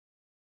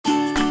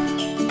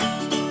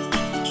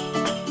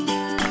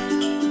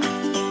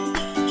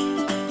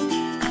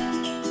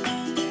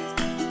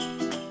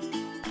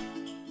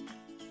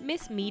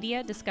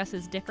Media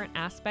discusses different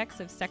aspects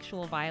of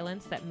sexual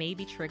violence that may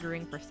be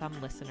triggering for some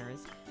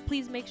listeners.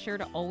 Please make sure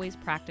to always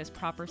practice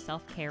proper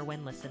self-care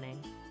when listening.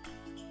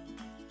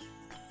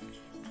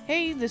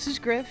 Hey, this is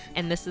Griff.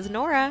 And this is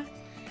Nora.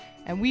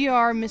 And we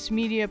are Miss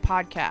Media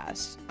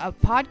Podcast, a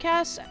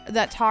podcast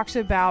that talks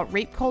about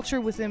rape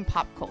culture within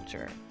pop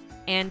culture.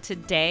 And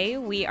today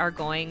we are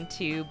going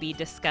to be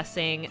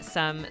discussing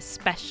some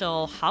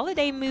special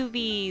holiday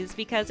movies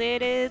because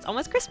it is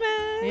almost Christmas.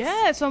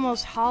 Yeah, it's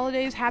almost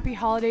holidays. Happy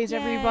holidays,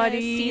 yes,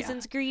 everybody.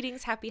 Season's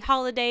greetings. Happy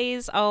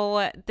holidays.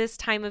 Oh, this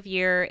time of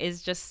year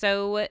is just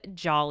so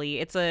jolly.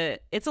 It's a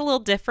little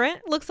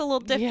different. Looks a little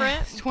different.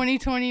 Yeah,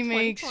 2020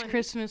 makes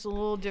Christmas a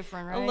little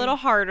different, right? A little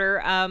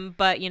harder.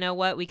 But you know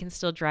what? We can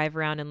still drive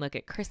around and look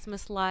at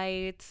Christmas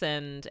lights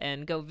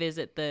and go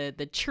visit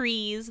the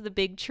trees, the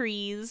big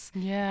trees.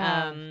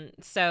 Yeah.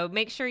 So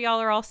make sure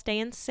y'all are all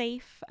staying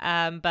safe.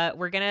 But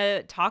we're going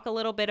to talk a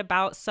little bit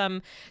about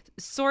some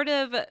sort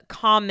of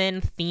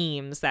common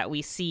themes that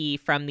we see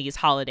from these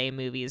holiday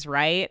movies,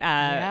 right?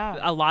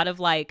 A lot of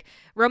like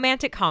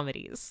romantic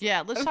comedies.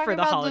 Yeah, let's talk for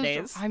about the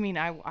holidays. Those. I mean,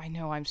 I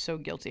know I'm so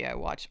guilty. I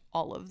watch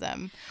all of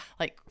them,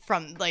 like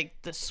from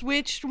like the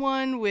Switched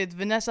one with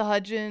Vanessa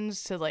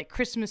Hudgens to like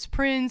Christmas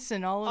Prince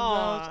and all of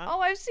those. Oh,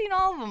 I've seen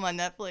all of them on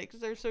Netflix.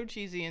 They're so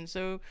cheesy and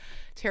so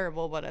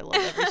terrible, but I love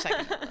every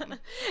second of them.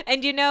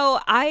 And you know,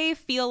 I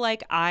feel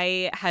like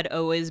I had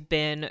always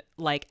been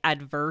like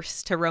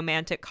adverse to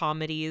romantic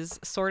comedies,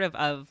 sort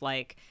of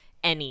like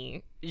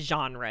any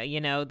genre,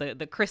 you know,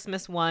 the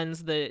Christmas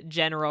ones, the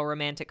general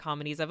romantic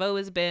comedies. I've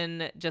always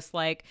been just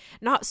like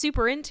not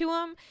super into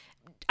them.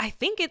 I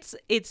think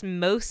it's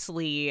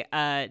mostly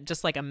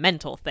just like a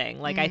mental thing.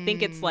 Like I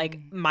think it's like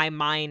my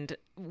mind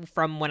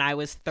from when I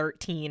was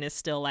 13 is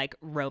still like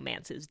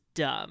romance is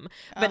dumb.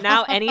 But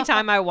now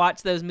anytime I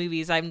watch those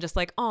movies, I'm just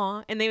like,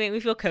 aw, and they make me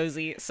feel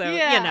cozy. So,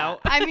 yeah. You know.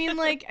 I mean,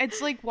 like, it's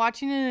like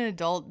watching an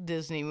adult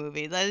Disney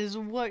movie. That is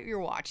what you're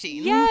watching.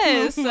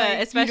 Yes, like,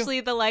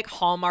 especially the like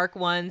Hallmark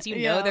ones. You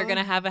know they're going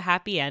to have a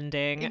happy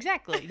ending.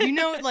 Exactly. You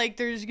know, like,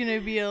 there's going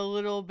to be a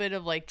little bit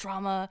of like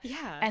drama.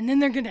 Yeah. And then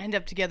they're going to end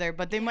up together,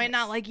 but they might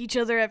not like each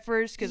other at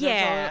first.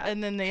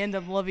 And then they end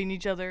up loving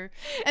each other.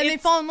 And they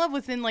fall in love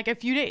within like a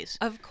few days.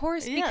 Of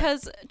course,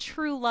 because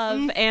true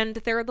love and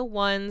they're the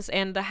ones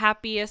and the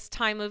happiest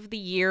time of the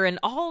year and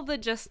all the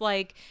just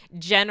like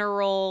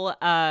general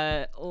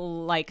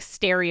like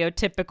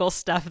stereotypical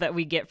stuff that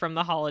we get from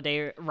the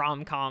holiday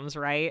rom-coms,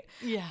 right?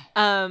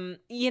 Yeah.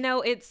 You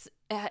know, it's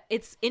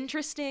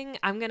interesting.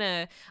 I'm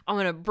gonna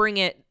bring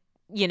it,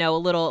 you know, a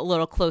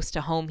little close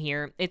to home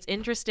here. It's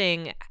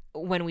interesting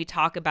when we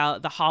talk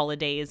about the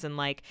holidays and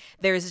like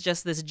there's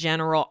just this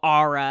general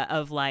aura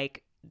of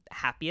like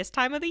happiest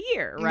time of the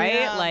year,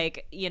 right? Yeah.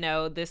 Like, you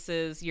know,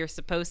 you're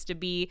supposed to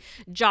be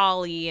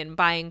jolly and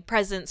buying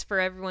presents for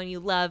everyone you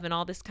love and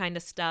all this kind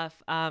of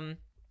stuff.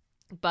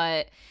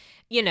 But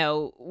you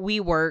know, we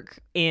work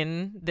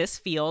in this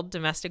field,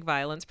 domestic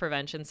violence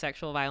prevention,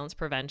 sexual violence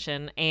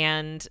prevention,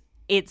 and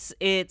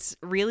it's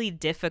really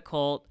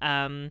difficult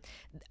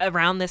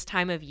around this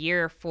time of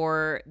year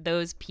for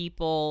those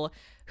people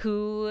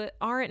who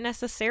aren't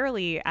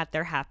necessarily at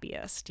their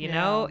happiest, you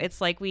know? It's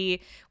like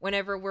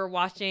whenever we're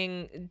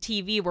watching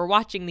TV, we're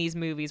watching these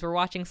movies, we're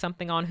watching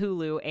something on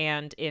Hulu,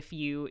 and if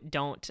you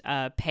don't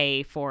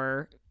pay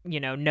for, you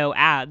know, no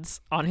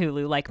ads on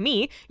Hulu like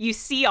me, you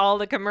see all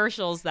the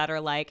commercials that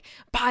are like,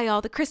 buy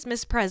all the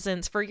Christmas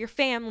presents for your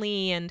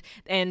family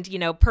and you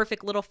know,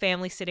 perfect little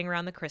family sitting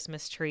around the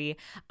Christmas tree.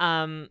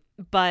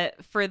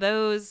 But for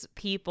those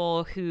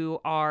people who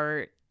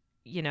are,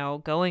 you know,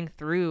 going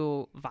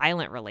through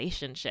violent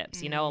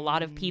relationships, you know, a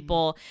lot of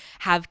people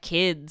have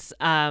kids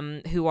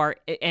who are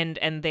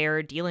and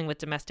they're dealing with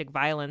domestic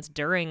violence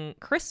during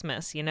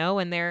Christmas, you know,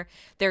 and they're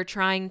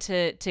trying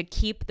to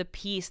keep the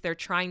peace. They're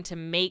trying to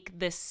make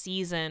this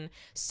season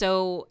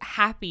so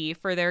happy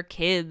for their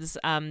kids,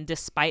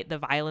 despite the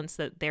violence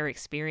that they're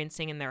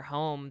experiencing in their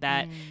home,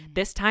 that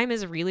this time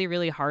is really,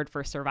 really hard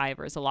for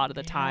survivors a lot of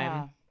the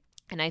time.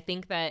 And I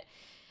think that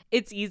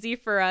it's easy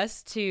for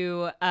us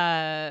to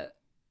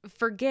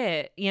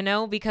forget, you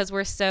know, because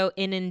we're so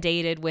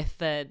inundated with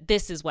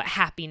this is what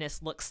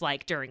happiness looks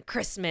like during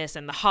Christmas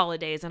and the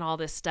holidays and all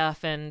this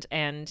stuff,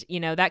 and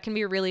you know, that can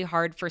be really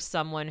hard for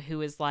someone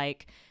who is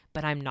like,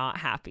 but I'm not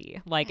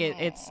happy, like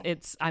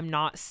it's I'm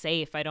not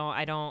safe, I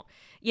don't,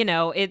 you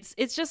know, it's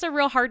just a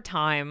real hard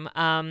time.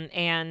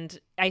 And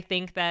I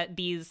think that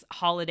these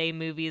holiday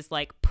movies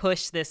like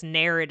push this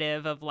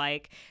narrative of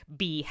like,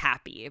 be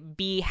happy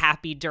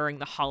during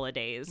the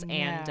holidays.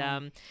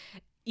 And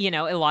you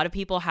know, a lot of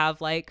people have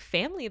like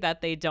family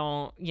that they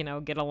don't, you know,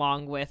 get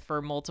along with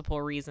for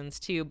multiple reasons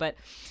too. But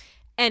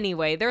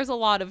anyway, there's a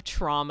lot of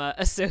trauma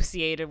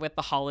associated with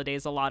the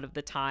holidays a lot of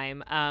the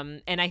time.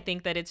 And I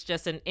think that it's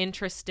just an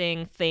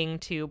interesting thing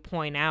to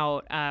point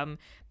out,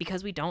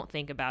 because we don't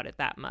think about it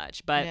that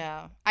much. But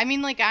yeah, I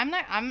mean, like, I'm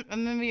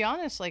gonna be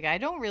honest, like, I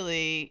don't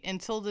really,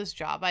 until this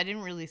job, I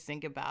didn't really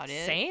think about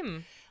it.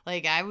 Same.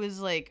 Like, I was,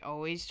 like,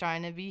 always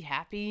trying to be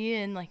happy,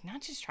 and, like,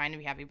 not just trying to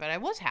be happy, but I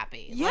was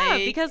happy. Yeah,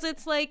 like, because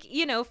it's like,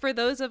 you know, for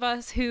those of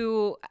us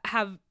who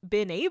have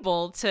been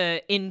able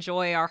to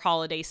enjoy our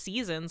holiday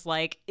seasons,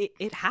 like,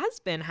 it has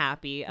been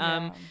happy.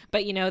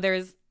 But, you know,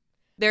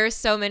 there are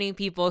so many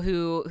people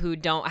who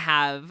don't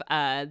have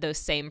those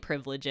same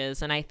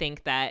privileges, and I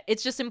think that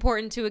it's just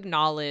important to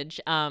acknowledge,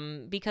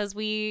 because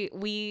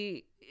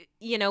we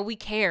you know, we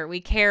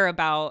care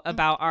about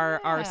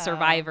our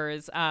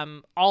survivors,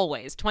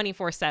 always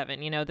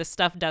 24/7. You know, this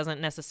stuff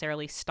doesn't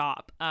necessarily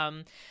stop.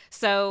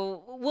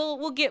 So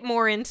we'll get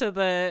more into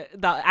the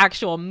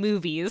actual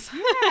movies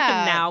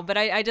now, but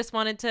I just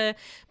wanted to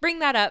bring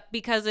that up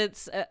because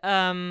it's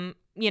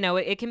you know,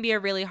 it can be a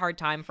really hard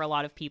time for a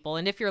lot of people.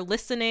 And if you're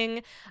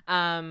listening,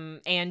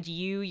 and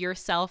you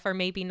yourself are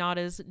maybe not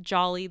as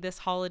jolly this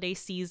holiday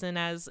season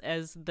as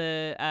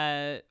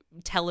the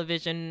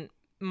television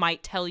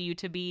might tell you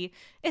to be,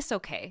 it's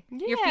okay.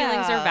 Yeah. Your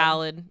feelings are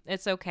valid.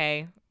 It's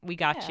okay. We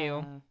got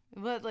you.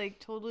 But,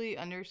 like, totally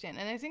understand.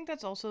 And I think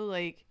that's also,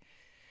 like,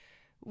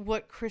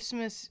 what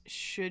Christmas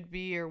should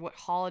be, or what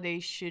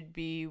holidays should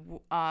be,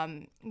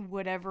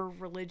 whatever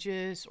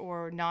religious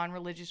or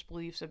non-religious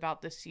beliefs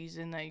about the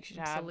season that you should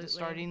have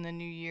starting the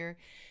new year,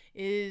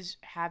 is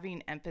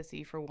having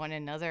empathy for one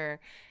another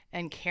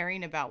and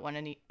caring about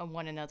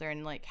one another.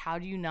 And, like, how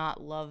do you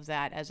not love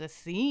that as a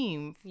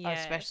theme,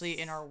 especially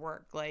in our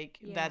work? Like,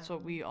 that's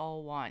what we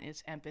all want,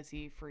 is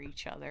empathy for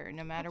each other,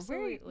 no matter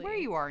where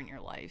you are in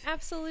your life.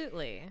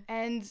 Absolutely.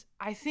 And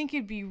I think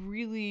it'd be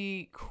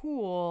really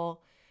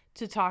cool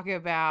to talk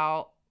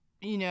about,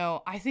 you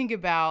know, I think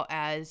about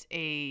as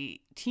a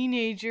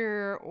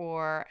teenager,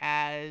 or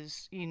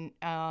as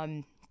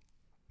even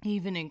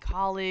in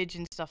college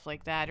and stuff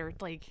like that, or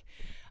like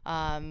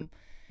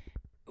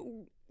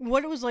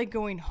what it was like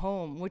going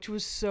home, which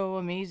was so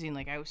amazing.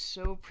 Like, I was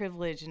so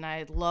privileged, and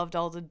I loved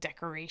all the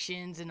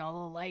decorations and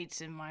all the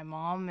lights, and my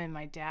mom and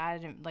my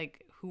dad, and,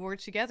 like, who were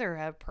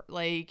together,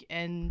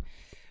 and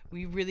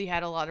we really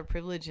had a lot of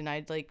privilege, and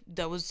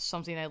that was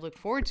something I looked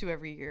forward to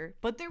every year.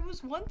 But there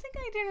was one thing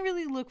I didn't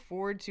really look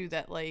forward to,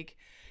 that, like,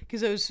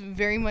 because I was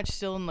very much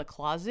still in the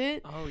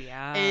closet. Oh,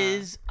 yeah.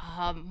 Is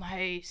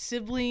my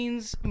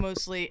siblings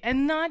mostly,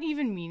 and not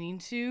even meaning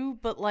to,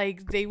 but,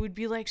 like, they would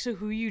be like, so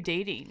who are you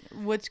dating?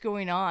 What's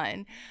going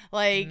on?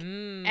 Like,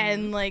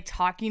 and, like,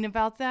 talking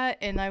about that.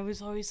 And I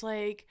was always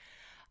like,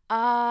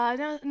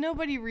 no,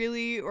 nobody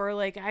really. Or,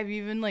 like, I've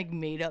even, like,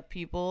 made up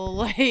people,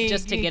 like,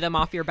 just to get them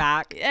off your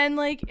back, and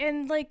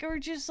or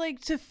just,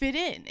 like, to fit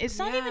in. It's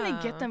not even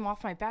to get them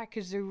off my back,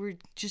 because they were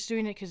just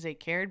doing it because they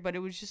cared, but it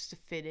was just to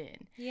fit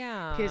in.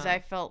 Yeah. Because I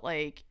felt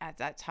like at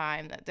that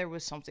time that there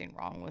was something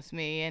wrong with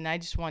me, and I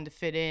just wanted to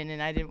fit in, and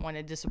I didn't want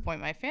to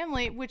disappoint my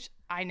family, which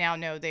I now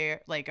know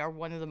they're, like, are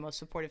one of the most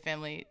supportive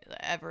family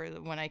ever.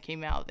 When I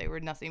came out, they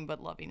were nothing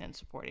but loving and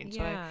supporting.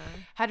 So I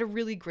had a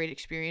really great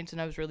experience, and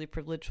I was really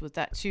privileged with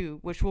that too,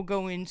 which we'll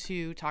go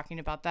into talking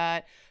about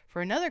that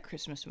for another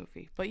Christmas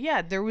movie. But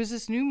yeah, there was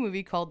this new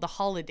movie called The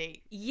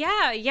Holi-Date.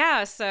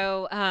 Yeah.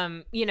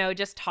 So, you know,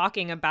 just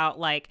talking about,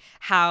 like,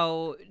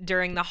 how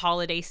during the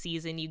holiday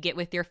season you get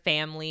with your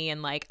family,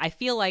 and, like, I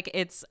feel like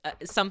it's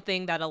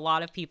something that a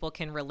lot of people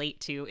can relate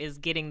to, is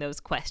getting those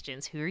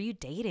questions. Who are you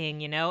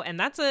dating? You know, and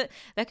that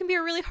can be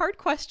a really hard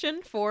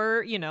question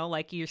for, you know,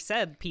 like you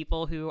said,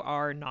 people who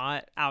are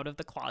not out of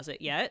the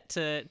closet yet,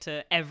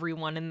 to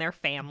everyone in their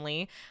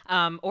family,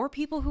 or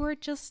people who are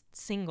just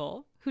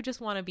single, who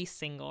just want to be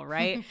single,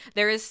 right?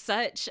 There is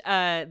such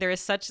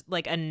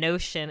like a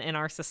notion in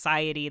our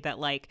society that,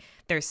 like,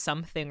 there's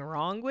something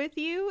wrong with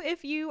you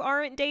if you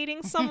aren't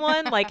dating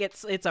someone. Like,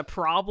 it's a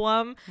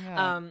problem.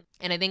 Yeah.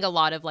 And I think a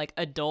lot of, like,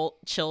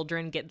 adult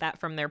children get that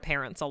from their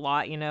parents a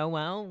lot, you know,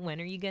 well, when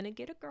are you going to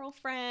get a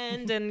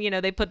girlfriend? And, you know,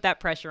 they put that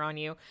pressure on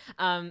you.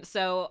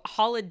 So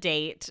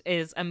Holi-Date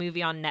is a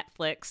movie on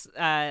Netflix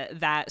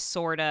that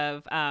sort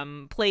of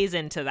plays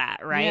into that,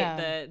 right?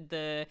 Yeah.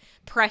 The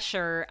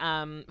pressure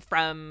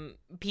from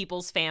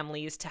people's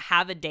families to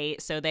have a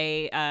date. So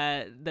they,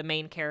 the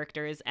main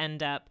characters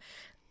end up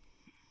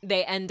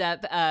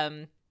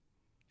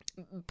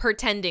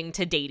pretending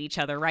to date each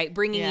other, right?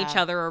 Bringing each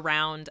other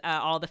around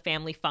all the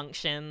family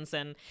functions,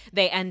 and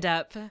they end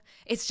up,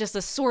 it's just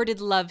a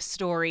sordid love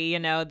story, you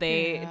know.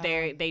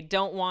 They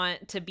don't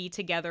want to be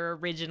together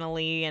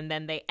originally, and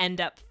then they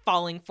end up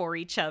falling for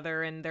each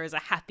other, and there's a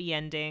happy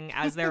ending,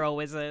 as there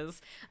always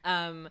is.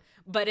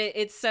 But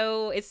it's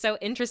so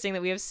interesting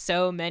that we have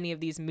so many of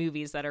these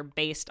movies that are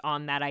based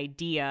on that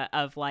idea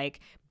of, like,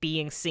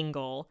 being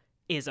single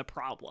is a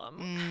problem.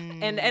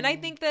 And I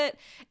think that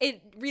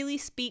it really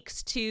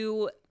speaks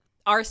to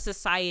our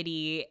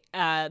society,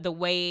 the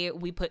way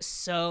we put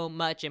so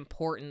much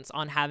importance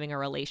on having a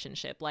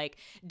relationship, like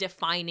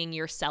defining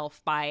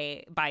yourself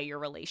by your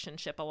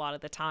relationship a lot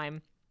of the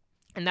time.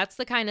 And that's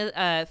the kind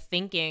of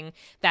thinking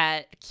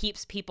that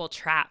keeps people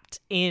trapped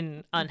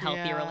in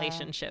unhealthy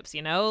relationships,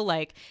 you know?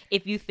 Like,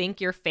 if you think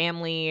your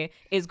family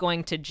is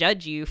going to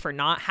judge you for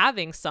not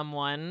having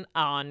someone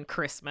on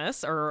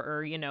Christmas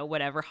or you know,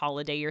 whatever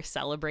holiday you're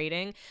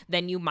celebrating,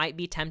 then you might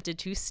be tempted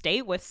to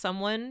stay with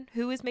someone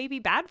who is maybe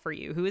bad for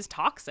you, who is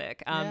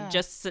toxic,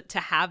 just to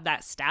have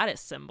that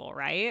status symbol,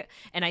 right?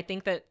 And I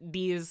think that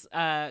these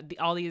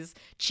all these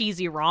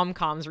cheesy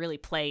rom-coms really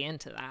play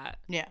into that.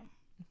 Yeah.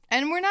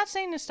 And we're not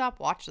saying to stop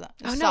watching them.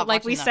 Oh no,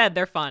 like we said,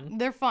 they're fun.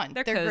 They're fun.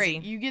 They're cozy.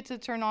 Great. You get to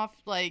turn off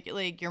like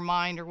your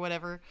mind or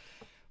whatever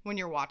when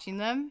you're watching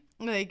them.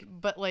 Like,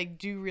 but like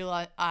do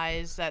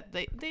realize that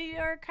they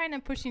are kind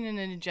of pushing in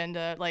an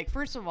agenda. Like,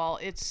 first of all,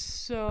 it's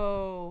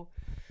so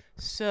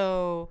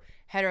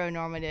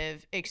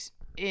heteronormative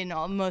in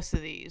most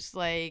of these.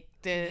 Like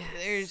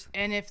there's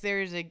if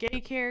there's a gay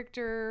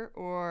character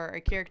or a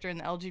character in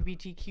the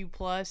LGBTQ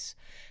plus,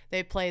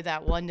 they play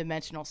that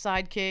one-dimensional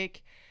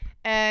sidekick.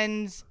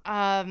 And,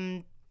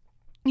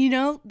 you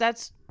know,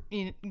 that's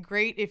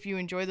great if you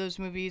enjoy those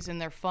movies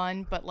and they're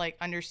fun, but, like,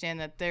 understand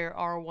that there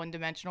are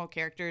one-dimensional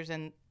characters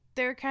and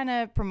they're kind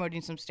of promoting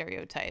some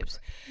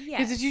stereotypes. Yeah.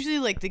 Because it's usually,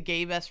 like, the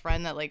gay best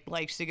friend that, like,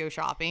 likes to go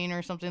shopping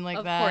or something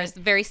like that. Of course.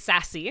 Very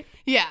sassy.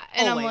 Yeah.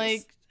 And always. I'm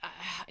like,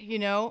 you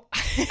know,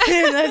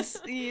 that's,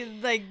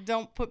 like,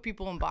 don't put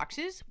people in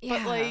boxes.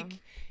 Yeah. But, like,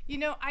 you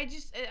know, I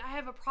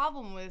have a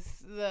problem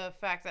with the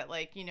fact that,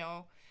 like, you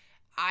know,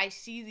 I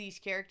see these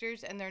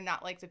characters and they're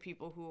not like the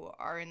people who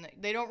are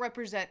they don't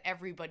represent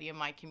everybody in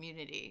my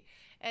community.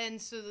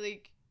 And so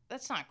like,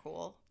 that's not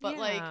cool. But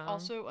like,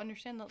 also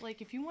understand that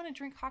like, if you want to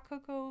drink hot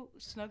cocoa,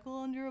 snuggle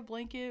under a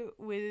blanket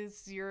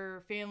with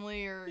your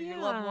family or your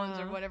loved ones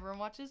or whatever and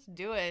watch this,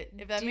 do it.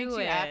 If that makes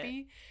you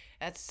happy,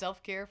 that's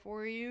self-care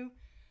for you.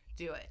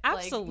 Do it.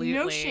 Absolutely.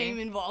 Like, no shame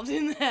involved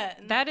in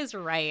that. That is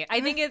right.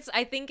 I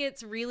think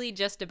it's really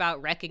just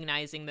about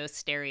recognizing those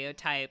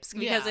stereotypes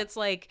because it's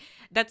like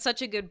that's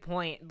such a good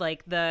point.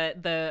 Like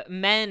the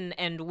men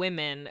and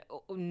women,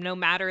 no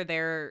matter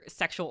their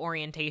sexual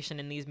orientation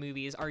in these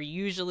movies, are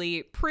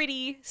usually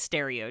pretty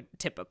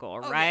stereotypical,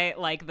 right?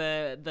 Yeah. Like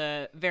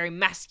the very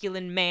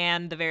masculine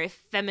man, the very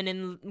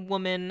feminine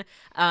woman.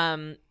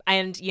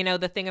 And, you know,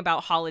 the thing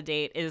about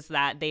holi-date is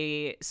that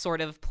they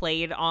sort of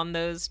played on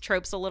those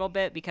tropes a little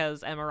bit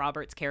because Emma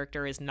Roberts'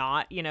 character is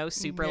not, you know,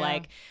 super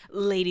like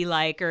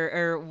ladylike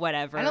or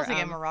whatever. I don't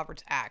think Emma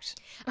Roberts acts.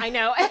 I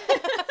know.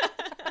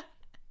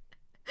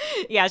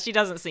 Yeah, she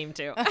doesn't seem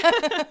to.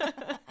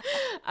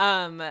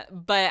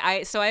 But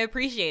I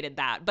appreciated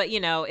that. But, you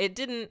know, it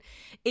didn't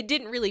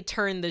really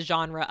turn the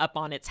genre up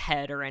on its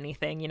head or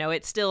anything. You know,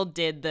 it still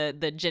did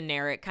the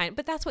generic kind.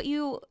 But that's what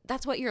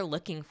you're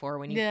looking for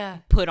when you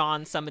put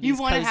on some of these.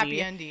 You want a happy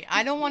ending.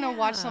 I don't want to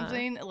watch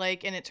something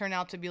like and it turned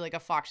out to be like a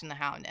Fox and the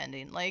Hound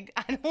ending. Like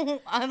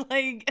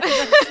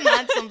that's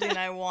not something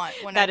I want.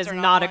 That is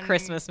not a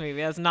Christmas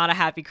movie. That's not a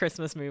happy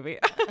Christmas movie.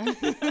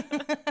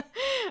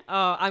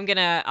 Oh,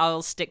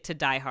 I'll stick to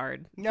Die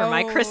Hard for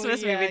my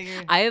Christmas movie.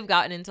 I have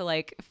gotten into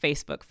like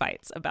Facebook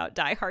fights about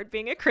Die Hard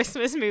being a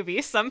Christmas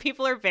movie. Some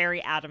people are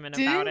very adamant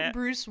about it. Didn't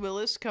Bruce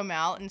Willis come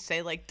out and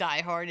say like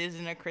Die Hard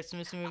isn't a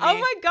Christmas movie? Oh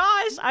my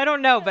gosh, I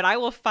don't know, but I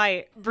will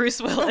fight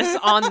Bruce Willis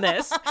on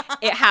this.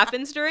 It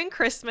happens during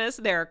Christmas.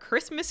 There are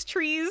Christmas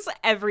trees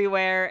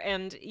everywhere,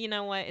 and you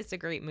know what? It's a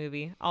great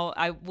movie.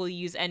 I will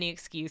use any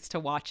excuse to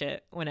watch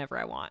it whenever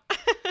I want.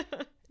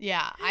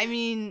 Yeah, I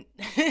mean,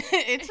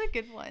 it's a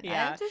good one. Yeah. I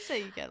have to say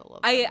you get a little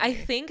bit. I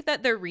think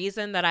that the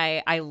reason that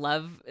I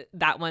love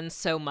that one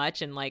so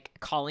much and like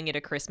calling it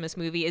a Christmas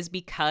movie is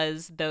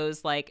because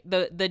those like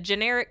the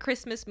generic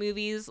Christmas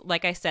movies,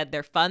 like I said,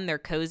 they're fun, they're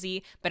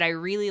cozy, but I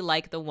really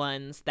like the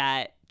ones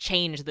that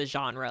change the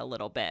genre a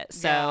little bit.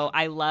 So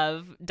I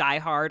love Die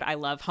Hard. I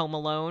love Home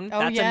Alone.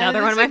 That's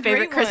another one of my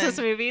favorite Christmas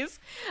movies.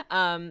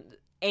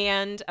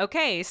 And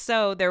okay,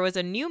 so there was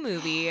a new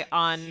movie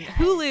on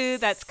Hulu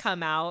that's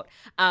come out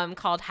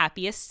called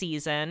Happiest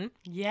Season.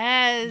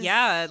 Yes.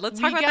 Yeah, let's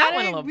talk about that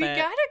one a little bit.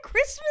 We got a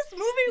Christmas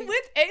movie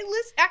with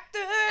A-list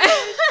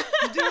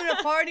actors doing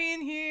a party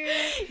in here.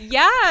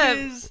 Yeah.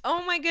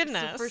 Oh my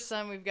goodness. It's the first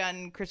time we've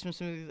gotten Christmas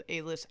movie with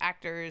A-list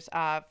actors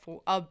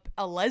for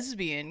a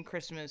lesbian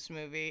Christmas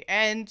movie.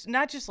 And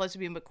not just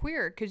lesbian, but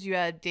queer, because you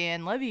had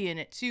Dan Levy in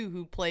it too,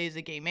 who plays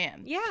a gay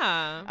man.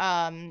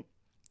 Yeah.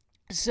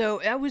 So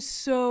that was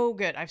so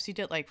good. I've seen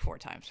it like 4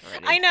 times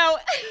already. I know.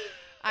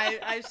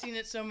 I've seen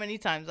it so many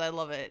times. I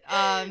love it.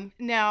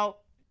 Now,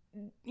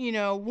 you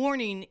know,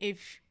 warning,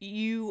 if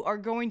you are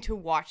going to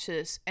watch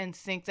this and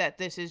think that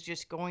this is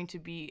just going to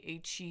be a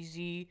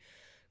cheesy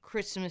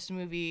Christmas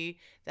movie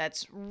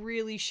that's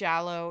really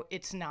shallow,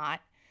 it's not.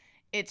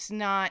 It's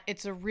not.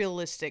 It's a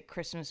realistic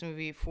Christmas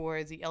movie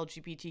for the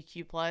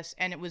LGBTQ plus,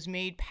 and it was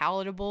made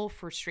palatable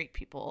for straight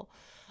people.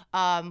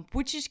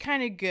 Which is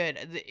kind of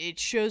good. It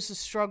shows the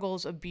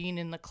struggles of being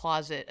in the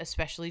closet,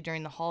 especially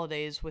during the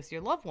holidays with your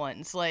loved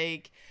ones.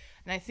 Like,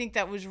 and I think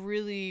that was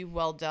really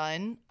well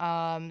done.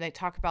 They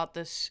talk about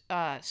this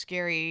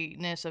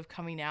scariness of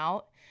coming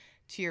out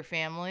to your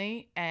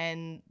family,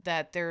 and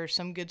that there are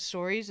some good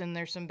stories and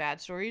there's some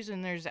bad stories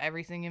and there's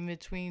everything in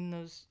between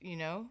those,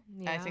 Yeah.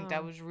 I think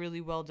that was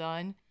really well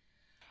done.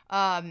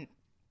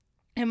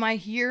 Am I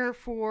here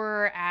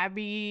for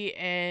Abby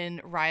and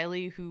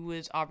Riley, who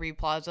was Aubrey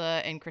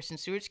Plaza and Kristen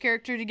Stewart's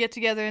character, to get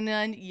together in the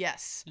end?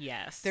 Yes.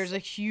 There's a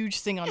huge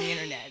thing on the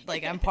internet.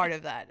 Like, I'm part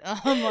of that.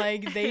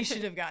 Like, they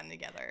should have gotten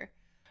together.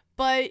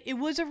 But it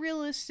was a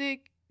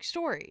realistic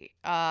story,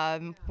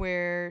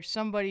 where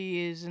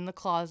somebody is in the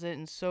closet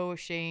and so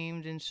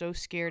ashamed and so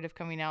scared of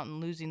coming out and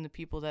losing the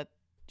people that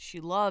she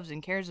loves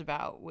and cares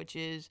about, which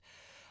is,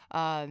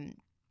 and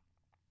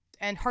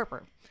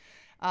Harper.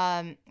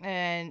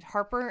 And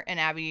Harper and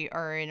Abby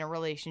are in a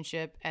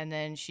relationship, and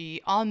then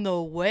she, on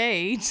the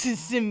way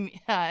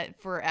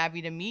for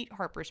Abby to meet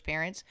Harper's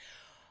parents,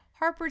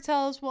 Harper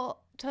tells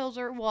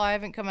her, well, I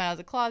haven't come out of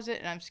the closet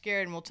and I'm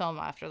scared, and we'll tell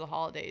them after the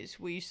holidays.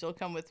 Will you still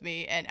come with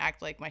me and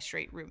act like my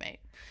straight roommate?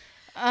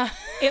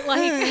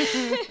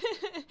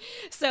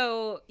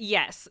 So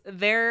yes,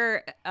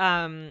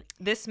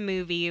 this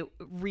movie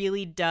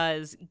really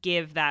does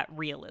give that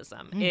realism.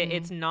 Mm-hmm.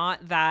 It's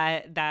not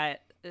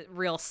that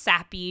real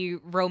sappy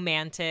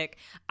romantic.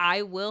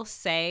 I will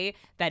say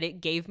that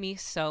it gave me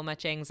so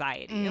much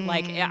anxiety. Mm.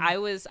 Like, I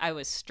was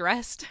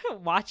stressed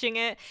watching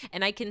it,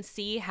 and I can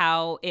see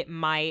how it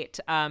might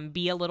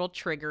be a little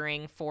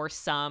triggering for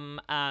some,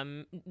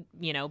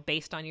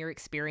 based on your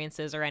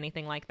experiences or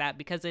anything like that,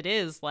 because it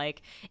is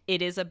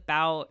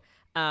about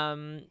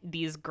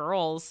these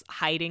girls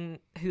hiding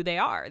who they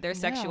are, their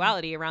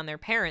sexuality around their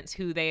parents,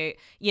 who they,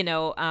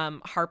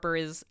 Harper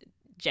is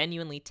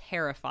genuinely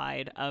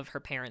terrified of her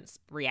parents'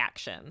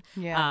 reaction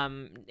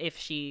if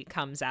she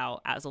comes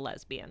out as a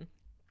lesbian.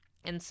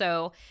 And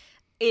so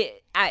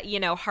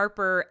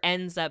Harper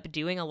ends up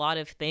doing a lot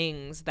of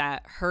things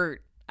that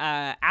hurt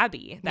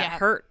Abby, that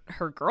hurt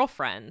her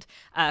girlfriend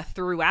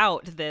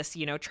throughout this,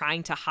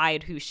 trying to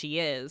hide who she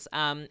is.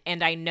 And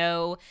I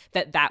know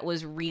that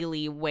was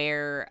really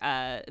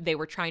where they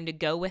were trying to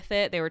go with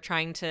it. They were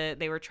trying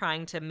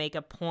to make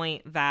a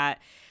point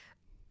that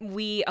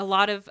a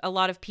lot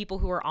of people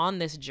who are on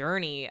this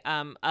journey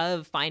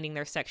of finding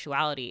their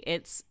sexuality,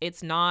 it's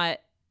not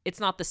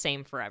the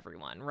same for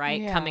everyone, right?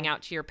 Yeah. Coming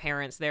out to your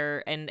parents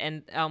there,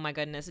 and oh my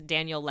goodness,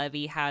 Daniel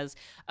Levy has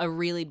a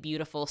really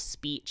beautiful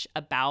speech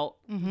about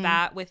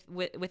that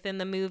within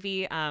the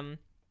movie.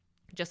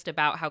 Just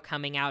about how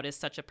coming out is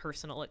such a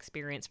personal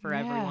experience for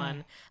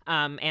everyone,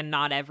 and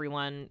not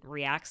everyone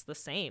reacts the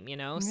same,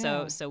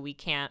 so we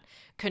can't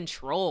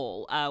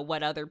control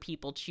what other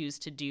people choose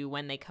to do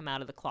when they come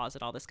out of the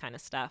closet, all this kind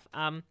of stuff.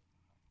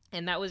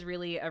 And that was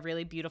really a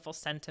really beautiful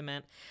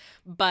sentiment.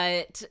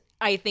 But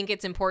I think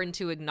it's important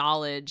to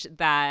acknowledge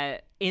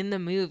that in the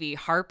movie,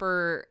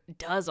 Harper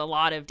does a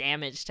lot of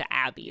damage to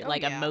Abby,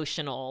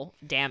 emotional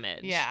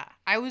damage. Yeah.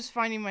 I was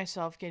finding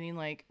myself getting,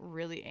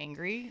 really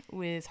angry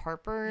with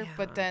Harper. Yeah.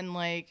 But then,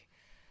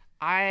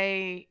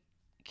 I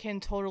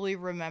can totally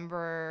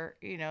remember,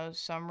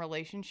 some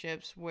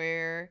relationships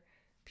where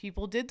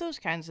people did those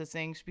kinds of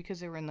things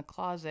because they were in the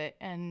closet,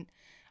 and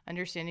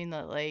understanding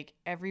that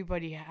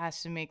everybody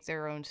has to make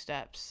their own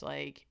steps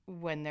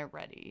when they're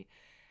ready,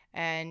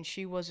 and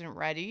she wasn't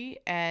ready,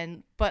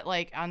 but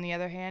on the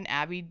other hand,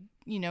 Abby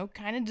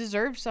kind of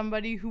deserved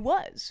somebody who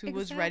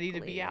was ready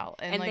to be out,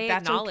 and they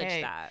that's acknowledge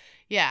okay.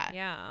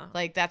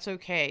 That That's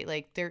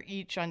okay. They're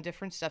each on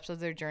different steps of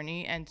their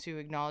journey, and to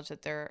acknowledge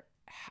that they're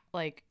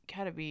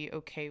gotta be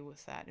okay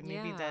with that, and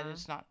maybe that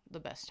is not the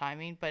best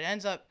timing, but it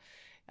ends up,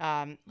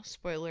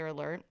 spoiler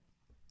alert,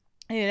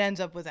 it ends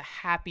up with a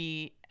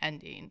happy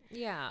ending.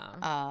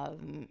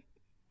 And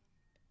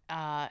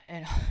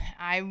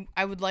I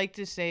would like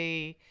to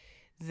say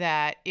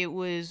that it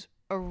was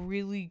a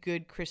really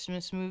good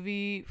Christmas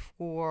movie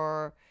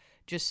for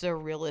just a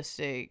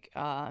realistic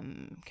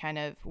kind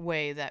of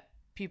way that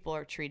people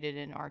are treated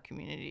in our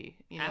community.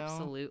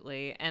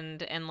 Absolutely.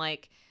 And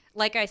like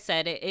I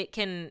said,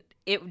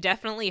 it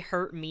definitely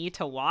hurt me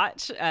to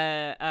watch,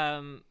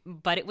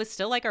 but it was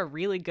still a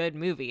really good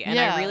movie, and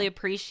I really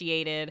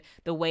appreciated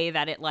the way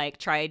that it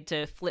tried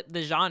to flip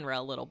the genre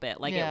a little bit.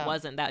 It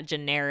wasn't that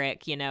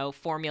generic,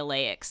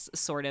 formulaic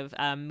sort of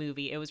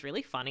movie. It was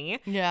really funny,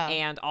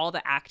 and all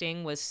the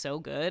acting was so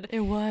good.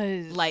 It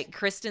was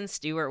Kristen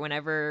Stewart,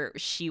 whenever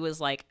she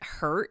was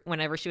hurt,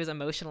 whenever she was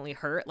emotionally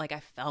hurt, I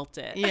felt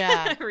it.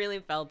 I really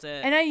felt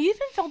it. And I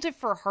even felt it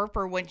for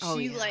Harper when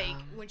she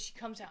when she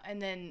comes out,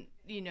 and then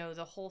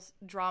the whole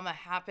drama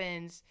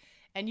happens,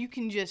 and you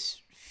can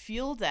just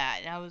feel that,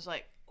 and I was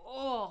like,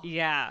 oh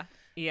yeah.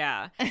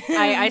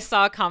 I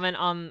saw a comment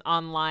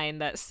online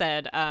that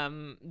said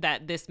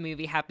that this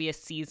movie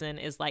Happiest Season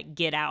is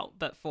Get Out,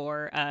 but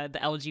for the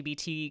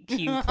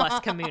LGBTQ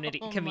plus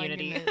community.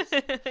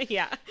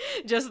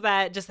 just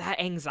that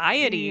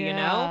anxiety,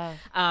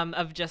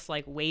 of just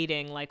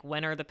waiting,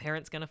 when are the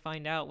parents gonna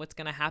find out what's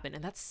gonna happen,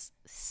 and that's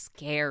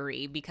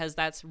scary because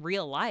that's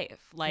real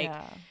life.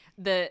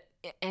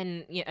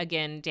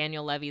 Again,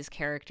 Daniel Levy's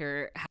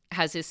character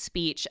has his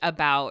speech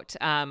about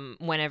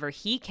whenever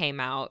he came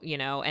out, you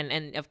know,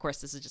 and of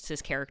course this is just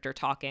his character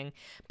talking,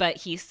 but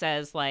he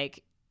says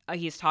like,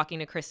 he's talking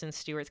to Kristen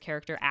Stewart's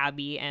character,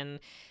 Abby, and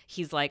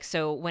he's like,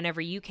 so whenever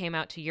you came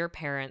out to your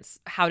parents,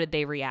 how did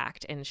they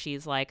react? And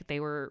she's like, they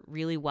were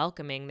really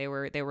welcoming. They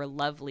were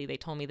lovely. They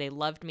told me they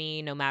loved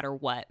me no matter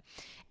what.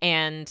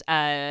 And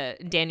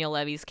Daniel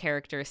Levy's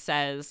character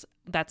says,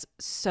 that's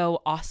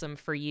so awesome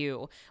for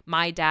you.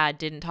 My dad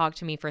didn't talk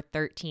to me for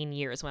 13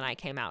 years when I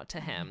came out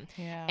to him.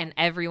 Yeah. And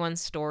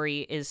everyone's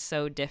story is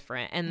so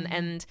different.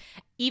 And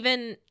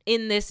even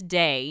in this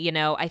day, you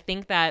know, I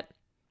think that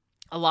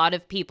a lot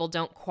of people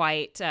don't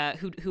quite,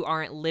 who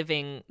aren't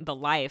living the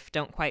life,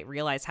 don't quite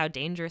realize how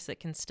dangerous it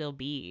can still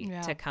be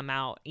to come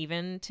out,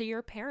 even to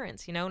your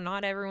parents. You know,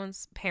 not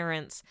everyone's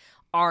parents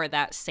are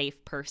that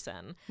safe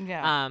person.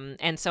 Yeah.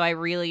 And so I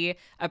really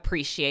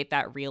appreciate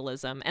that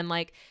realism. And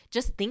like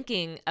just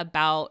thinking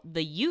about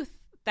the youth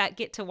that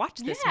get to watch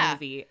this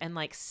movie and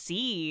like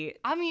see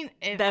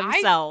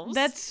themselves.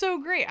 That's so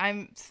great.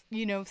 I'm,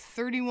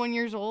 31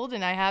 years old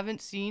and I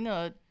haven't seen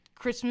a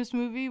Christmas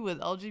movie with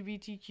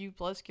LGBTQ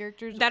plus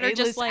characters that are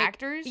just like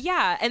actors.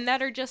 Yeah, and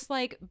that are just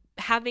like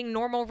having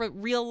normal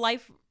real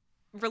life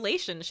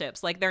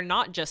relationships. Like they're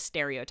not just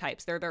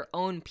stereotypes, they're their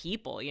own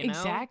people, you know?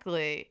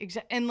 Exactly.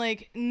 And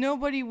like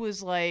nobody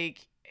was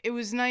like, it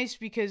was nice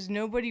because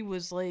nobody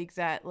was like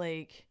that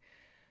like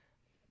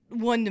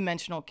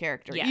one-dimensional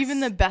character. Yes. Even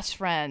the best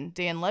friend,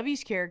 Dan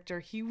Levy's character,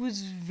 he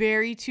was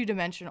very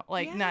two-dimensional.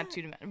 Like not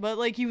two-dimensional, but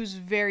like he was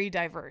very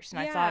diverse, and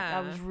I thought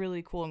that was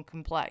really cool and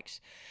complex.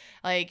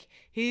 Like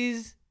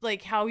he's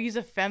like how he's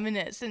a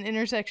feminist, an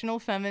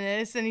intersectional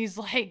feminist, and he's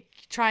like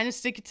trying to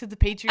stick it to the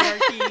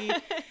patriarchy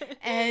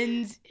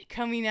and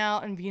coming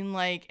out and being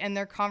like, and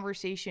their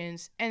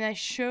conversations. And I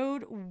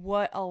showed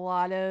what a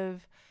lot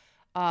of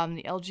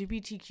the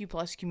LGBTQ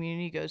plus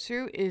community goes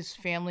through is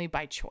family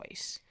by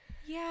choice.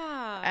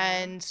 Yeah.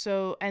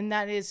 And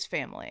that is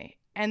family.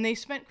 And they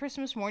spent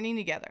Christmas morning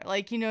together.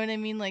 Like, you know what I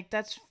mean? Like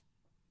that's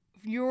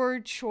your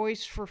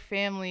choice for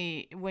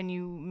family when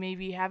you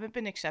maybe haven't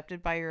been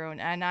accepted by your own.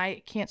 And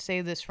I can't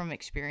say this from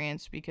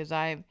experience because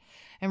I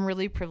am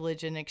really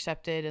privileged and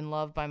accepted and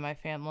loved by my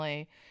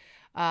family.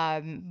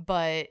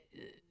 But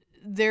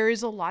there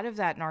is a lot of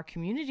that in our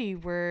community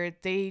where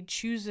they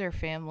choose their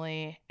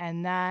family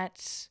and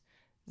that's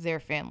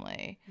their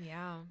family.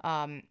 Yeah.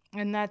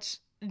 And that's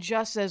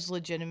just as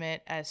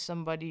legitimate as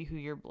somebody who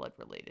you're blood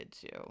related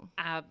to.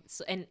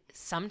 And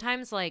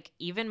sometimes like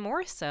even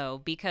more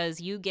so because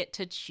you get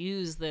to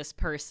choose this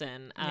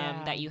person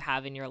that you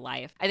have in your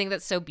life. I think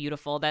that's so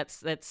beautiful.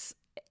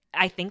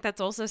 I think that's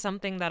also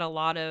something that a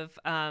lot of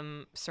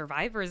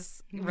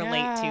survivors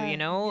relate to, you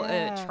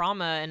know,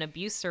 trauma and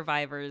abuse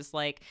survivors,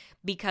 like,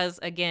 because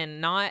again,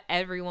 not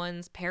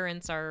everyone's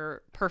parents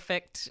are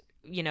perfect,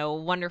 you know,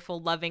 wonderful,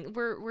 loving.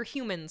 We're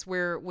humans.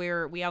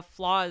 We have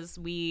flaws.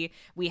 We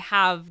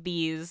have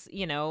these,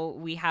 you know,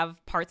 we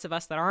have parts of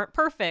us that aren't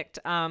perfect.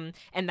 And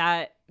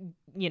that,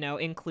 you know,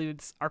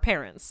 includes our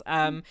parents.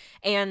 And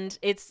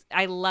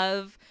I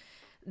love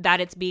that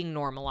it's being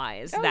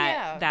normalized,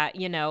 that,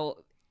 you know,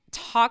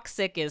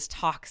 toxic is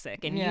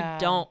toxic and you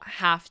don't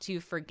have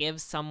to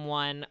forgive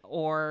someone,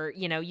 or,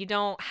 you know, you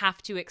don't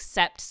have to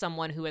accept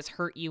someone who has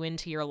hurt you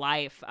into your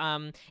life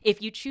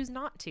if you choose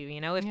not to, you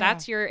know, if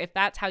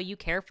that's how you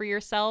care for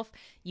yourself,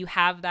 you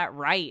have that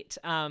right.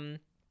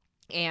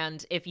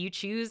 And if you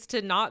choose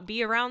to not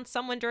be around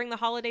someone during the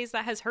holidays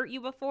that has hurt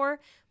you before,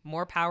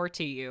 more power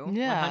to you.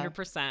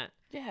 100%.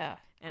 Yeah.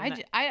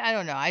 I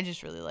don't know. I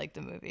just really liked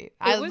the movie.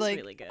 It was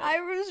really good. I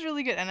was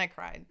really good, and I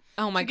cried.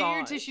 Oh my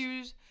god! Get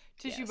your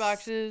tissue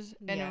boxes,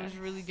 and it was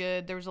really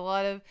good. There was a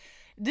lot of.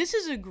 This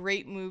is a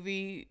great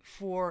movie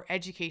for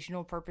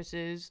educational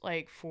purposes,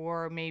 like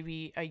for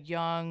maybe a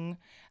young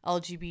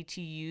LGBT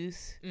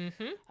youth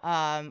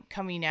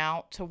coming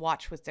out to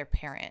watch with their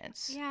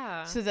parents.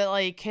 Yeah. So that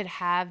like could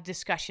have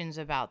discussions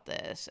about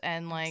this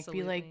and like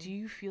be like, do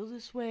you feel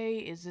this way?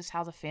 Is this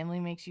how the family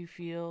makes you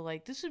feel?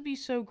 Like this would be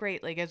so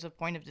great, like as a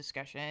point of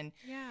discussion.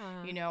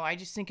 Yeah. You know, I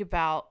just think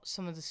about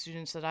some of the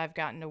students that I've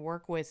gotten to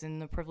work with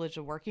and the privilege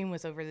of working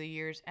with over the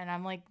years, and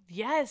I'm like,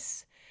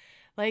 yes.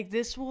 Like,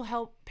 this will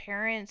help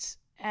parents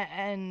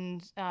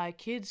and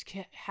kids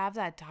have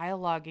that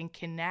dialogue and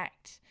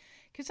connect.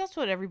 Because that's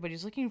what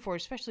everybody's looking for,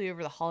 especially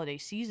over the holiday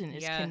season,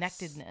 is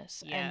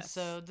connectedness. Yes. And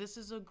so this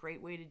is a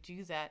great way to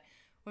do that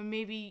when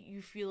maybe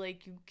you feel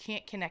like you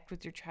can't connect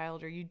with your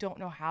child or you don't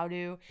know how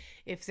to.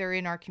 If they're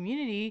in our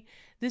community,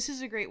 this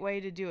is a great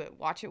way to do it.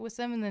 Watch it with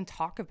them and then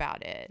talk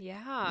about it.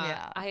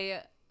 Yeah.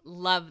 I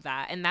love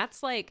that. And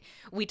that's like,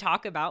 we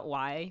talk about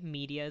why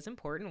media is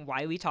important,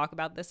 why we talk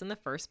about this in the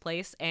first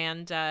place.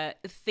 And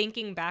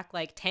thinking back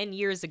like 10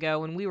 years ago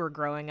when we were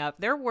growing up,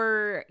 there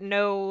were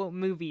no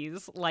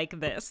movies like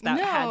this that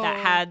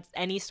had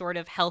any sort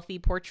of healthy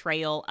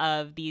portrayal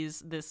of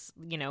these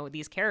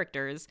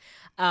characters.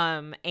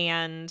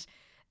 And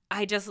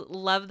I just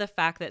love the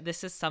fact that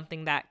this is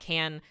something that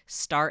can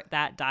start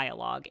that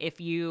dialogue.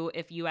 If you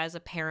as a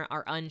parent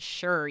are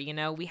unsure, you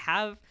know, we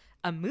have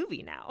a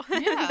movie now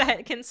Yeah.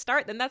 that can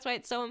start. And that's why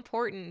it's so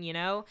important, you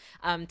know,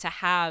 to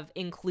have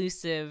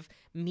inclusive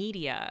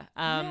media,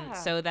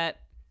 so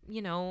that,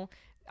 you know,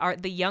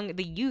 the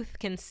youth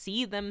can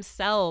see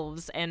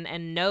themselves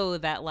and know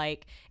that,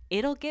 like,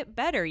 it'll get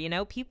better. You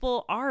know,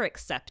 people are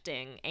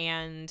accepting,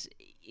 and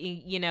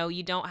you know,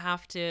 you don't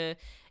have to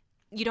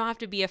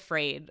be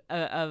afraid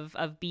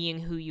of being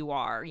who you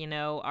are. You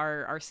know,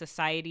 our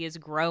society is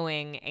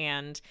growing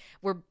and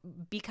we're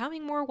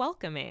becoming more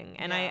welcoming.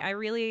 And I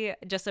really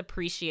just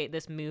appreciate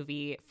this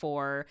movie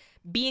for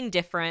being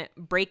different,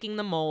 breaking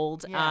the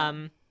mold.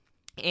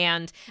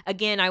 And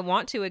again, I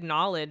want to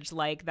acknowledge,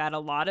 like, that a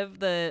lot of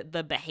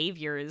the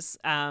behaviors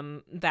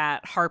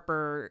that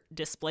Harper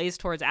displays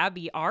towards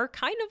Abby are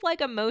kind of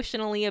like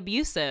emotionally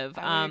abusive.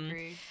 I would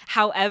agree.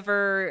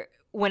 However,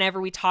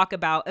 whenever we talk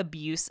about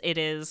abuse, it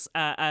is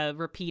a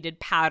repeated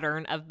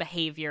pattern of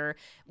behavior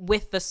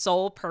with the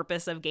sole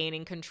purpose of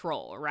gaining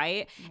control,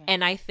 right? Yeah.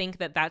 And I think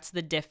that that's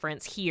the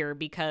difference here,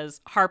 because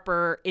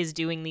Harper is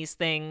doing these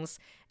things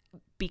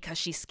because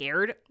she's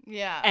scared.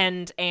 Yeah.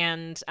 And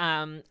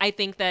I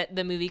think that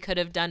the movie could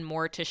have done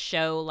more to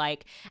show,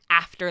 like,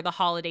 after the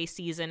holiday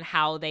season,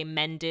 how they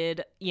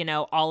mended, you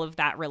know, all of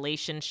that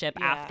relationship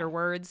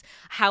afterwards.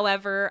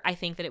 However, I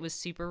think that it was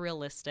super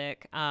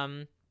realistic.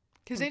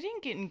 Because they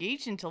didn't get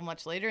engaged until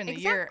much later in the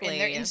year.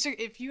 And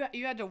if you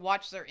had to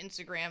watch their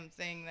Instagram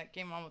thing that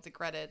came on with the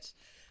credits,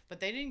 but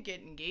they didn't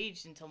get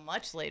engaged until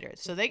much later.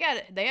 So they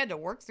had to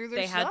work through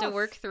their stuff. They had to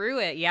work through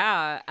it.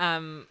 Yeah.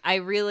 I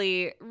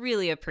really,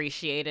 really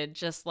appreciated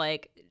just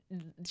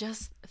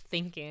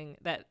thinking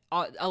that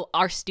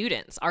our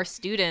students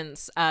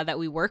that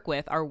we work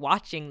with are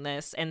watching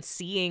this and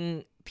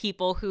seeing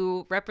people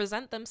who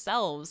represent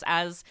themselves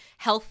as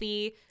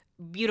healthy,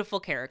 beautiful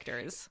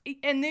characters.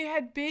 And they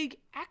had big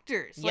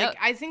actors. Yep. Like,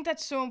 I think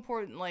that's so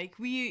important. Like,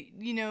 we,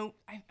 you know,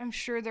 I'm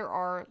sure there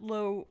are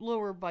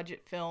lower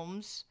budget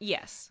films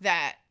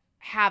that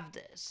have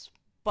this,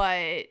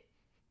 but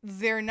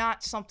they're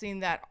not something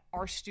that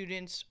our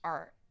students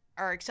are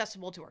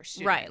accessible to our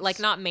students. Right, like,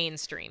 not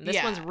mainstream.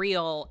 This one's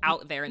real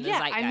out there in the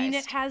zeitgeist. I mean,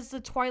 it has the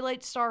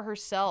Twilight star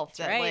herself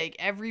that like,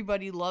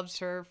 everybody loves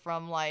her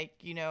from, like,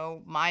 you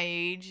know, my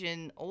age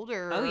and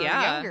older or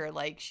younger.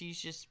 Like,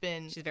 she's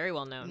very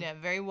well known. Yeah,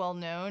 very well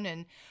known.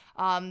 And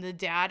the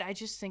dad, I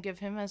just think of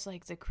him as,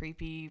 like, the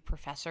creepy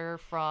professor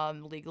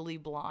from Legally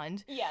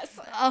Blonde. Yes.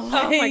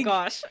 Oh my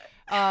gosh.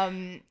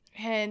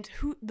 And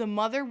the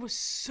mother was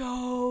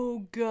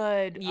so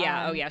good.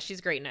 Yeah.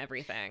 She's great in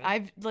everything.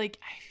 I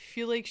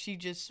feel like she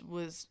just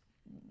was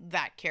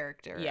that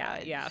character.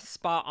 Yeah.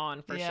 Spot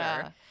on for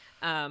sure.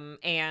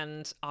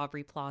 And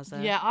Aubrey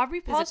Plaza. Yeah,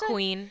 Aubrey Plaza is a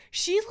queen.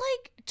 She,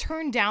 like,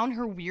 turned down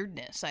her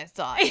weirdness, I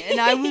thought. And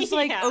I was,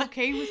 like,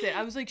 okay with it.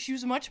 I was like, she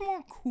was much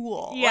more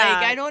cool. Yeah.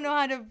 Like, I don't know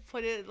how to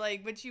put it,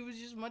 like, but she was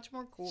just much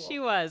more cool. She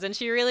was. And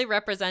she really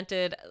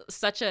represented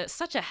such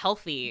a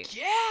healthy,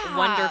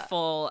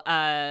 wonderful,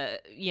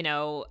 you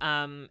know,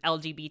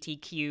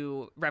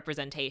 LGBTQ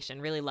representation.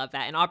 Really love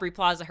that. And Aubrey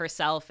Plaza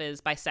herself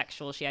is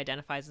bisexual. She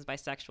identifies as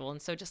bisexual.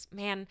 And so just,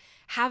 man,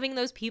 having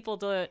those people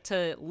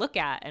to look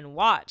at and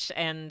watch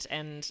and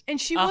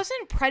she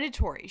wasn't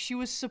predatory. She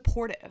was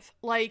supportive.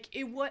 Like,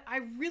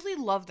 I really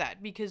love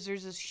that, because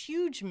there's this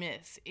huge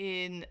myth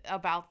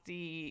about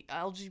the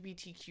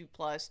LGBTQ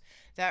plus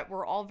that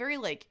we're all very,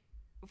 like,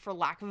 for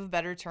lack of a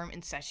better term,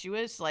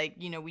 incestuous. Like,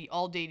 you know, we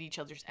all date each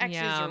other's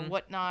exes or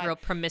whatnot. Real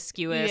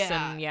promiscuous.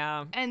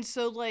 And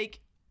so, like,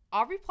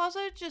 Aubrey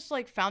Plaza just,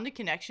 like, found a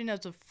connection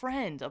as a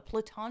friend, a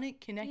platonic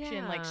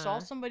connection, like, saw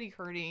somebody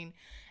hurting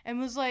and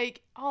was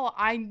like, oh,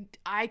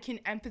 I can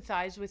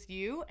empathize with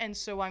you, and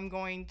so I'm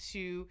going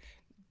to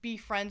be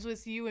friends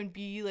with you and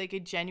be, like, a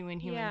genuine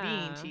human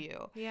being to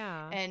you.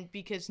 Yeah. And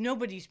because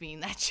nobody's being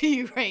that to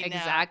you right now.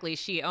 Exactly.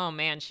 She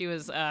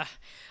was,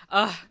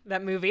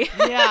 that movie.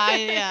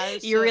 Yeah.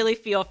 You really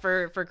feel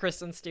for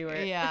Kristen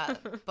Stewart. Yeah.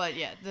 But,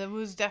 yeah, that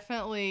was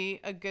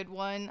definitely a good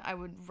one. I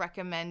would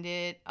recommend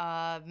it.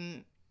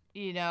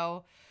 You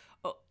know,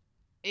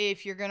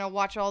 if you're gonna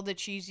watch all the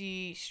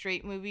cheesy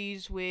straight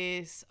movies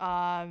with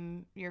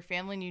your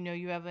family, and you know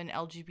you have an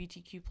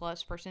LGBTQ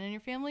plus person in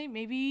your family,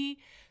 maybe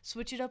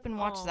switch it up and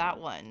watch that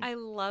one. I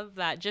love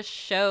that. Just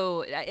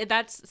show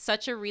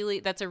that's a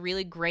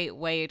really great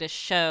way to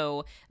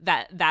show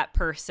that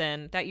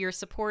person that you're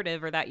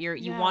supportive, or that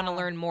you want to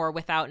learn more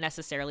without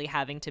necessarily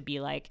having to be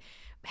like,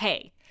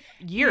 hey,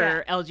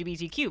 you're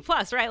LGBTQ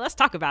plus, right? Let's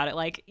talk about it.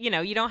 Like, you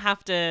know, you don't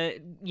have to,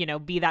 you know,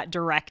 be that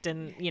direct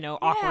and, you know,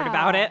 awkward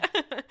about it.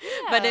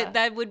 But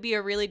that would be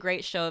a really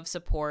great show of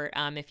support.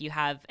 If you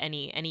have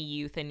any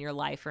youth in your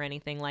life or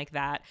anything like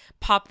that,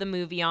 pop the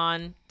movie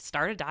on,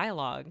 start a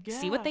dialogue,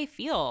 see what they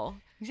feel.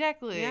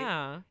 Exactly.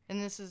 Yeah.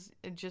 And this is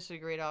just a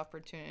great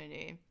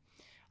opportunity.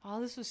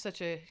 Oh, this was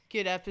such a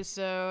good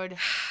episode.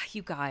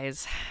 You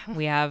guys,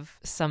 we have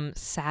some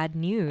sad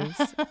news.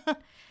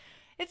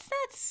 It's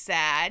not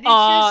sad.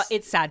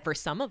 It's sad for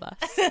some of us.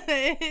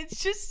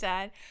 It's just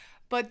sad.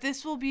 But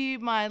this will be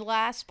my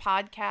last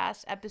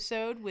podcast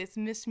episode with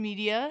Miss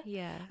Media.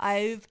 Yes.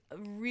 I've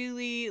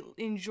really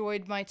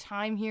enjoyed my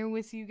time here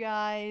with you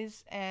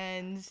guys,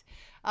 and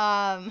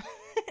and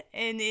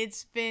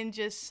it's been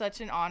just such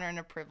an honor and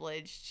a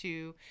privilege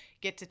to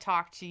get to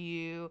talk to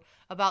you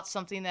about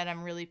something that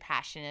I'm really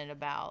passionate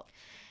about.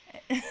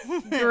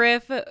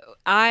 Griff,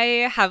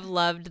 I have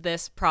loved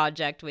this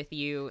project with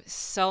you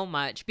so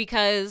much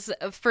because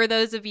for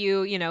those of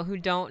you, who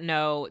don't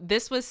know,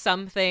 this was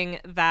something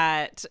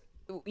that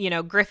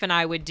Griff and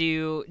I would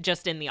do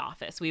just in the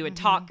office. We would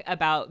talk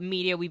about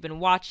media we've been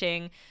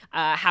watching,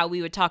 how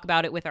we would talk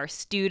about it with our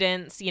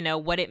students,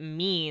 what it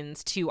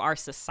means to our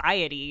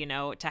society,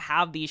 to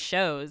have these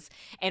shows.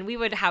 And we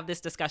would have this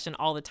discussion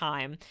all the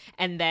time.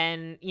 And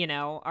then,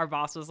 our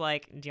boss was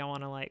like, do y'all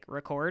want to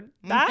record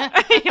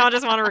that? Y'all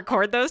just want to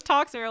record those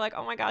talks? And we were like,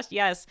 oh my gosh,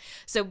 yes.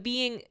 So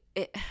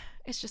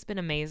it's just been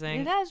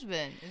amazing. It has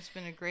been. It's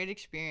been a great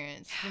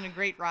experience. It's been a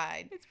great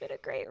ride. It's been a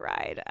great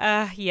ride.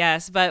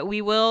 Yes, but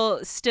we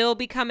will still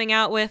be coming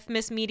out with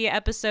Miss Media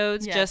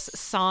episodes, just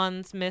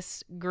sans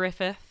Miss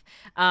Griffith.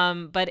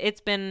 But it's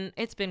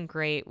been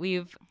great.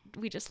 We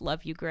just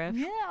love you, Griff.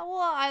 Yeah, well,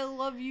 I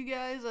love you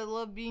guys. I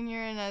love being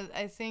here, and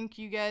I thank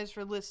you guys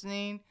for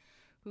listening,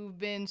 who've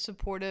been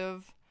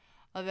supportive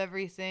of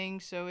everything.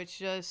 So it's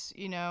just,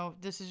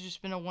 this has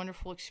just been a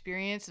wonderful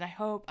experience, and I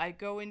hope I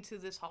go into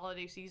this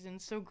holiday season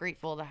so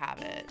grateful to have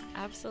it.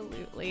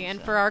 Absolutely.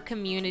 And for our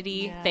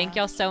community, thank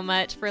y'all so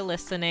much for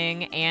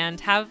listening,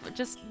 and have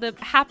just the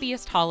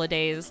happiest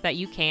holidays that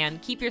you can.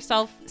 Keep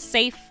yourself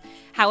safe,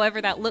 however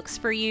that looks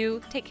for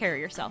you. Take care of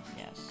yourself.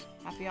 Yes.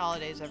 Happy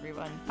holidays,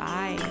 everyone.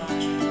 Bye.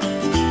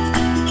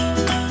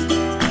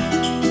 Bye.